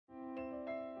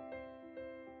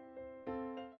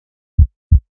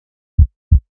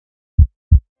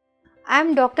I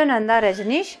am Dr. Nanda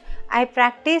Rajaneesh. I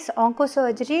practice Onco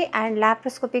surgery and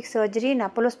Laparoscopic surgery in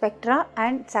Apollo Spectra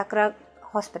and Spectra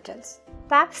hospitals.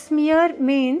 Pap smear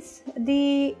means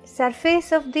the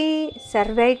surface of the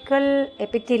cervical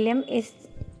epithelium is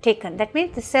taken. That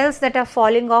means the cells that are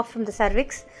falling off from the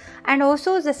cervix and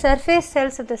also the surface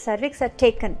cells of the cervix are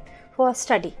taken for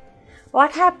study.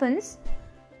 What happens?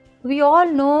 We all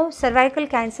know cervical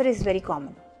cancer is very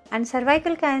common, and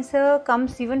cervical cancer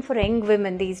comes even for young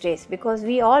women these days, because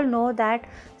we all know that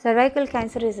cervical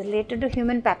cancer is related to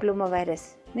human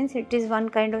papillomavirus. Means it is one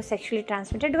kind of sexually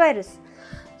transmitted virus.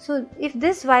 So if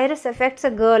this virus affects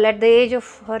a girl at the age of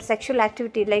her sexual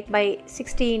activity, like by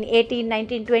 16, 18,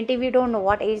 19, 20, we don't know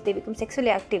what age they become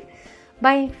sexually active.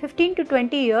 By 15 to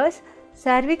 20 years,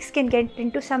 cervix can get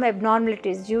into some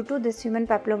abnormalities due to this human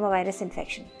papillomavirus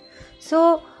infection.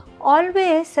 So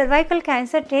always cervical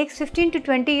cancer takes 15 to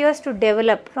 20 years to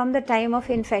develop from the time of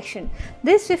infection.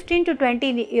 This 15 to 20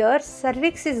 years,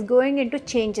 cervix is going into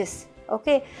changes.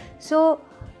 Okay, so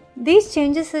these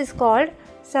changes is called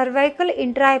cervical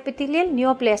intraepithelial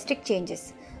neoplastic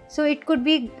changes. So it could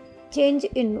be change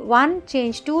in 1,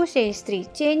 change 2, change 3.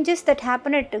 Changes that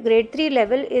happen at grade 3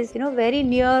 level is very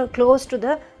near close to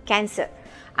the cancer.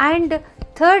 And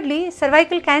thirdly,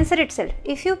 cervical cancer itself.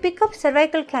 If you pick up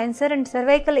cervical cancer and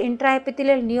cervical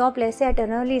intraepithelial neoplasia at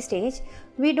an early stage,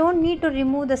 we don't need to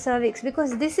remove the cervix,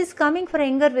 because this is coming for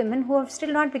younger women who have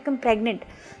still not become pregnant.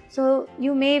 So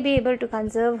you may be able to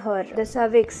conserve the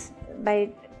cervix by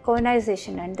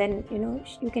colonization, and then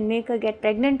you can make her get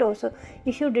pregnant also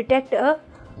if you detect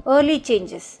early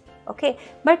changes. Okay,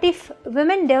 but if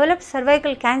women develop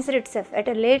cervical cancer itself at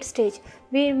a late stage,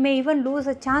 we may even lose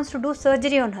a chance to do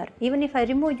surgery on her. Even if I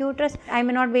remove uterus, I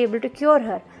may not be able to cure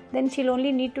her. Then she'll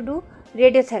only need to do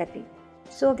radiotherapy.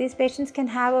 So these patients can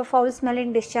have a foul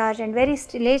smelling discharge, and very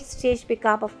late stage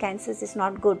pickup of cancers is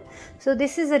not good. So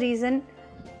this is the reason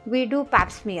we do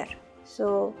pap smear.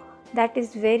 So that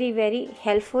is very, very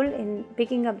helpful in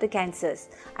picking up the cancers,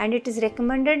 and it is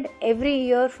recommended every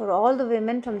year for all the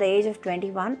women from the age of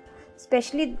 21,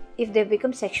 especially if they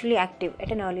become sexually active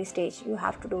at an early stage. You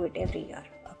have to do it every year.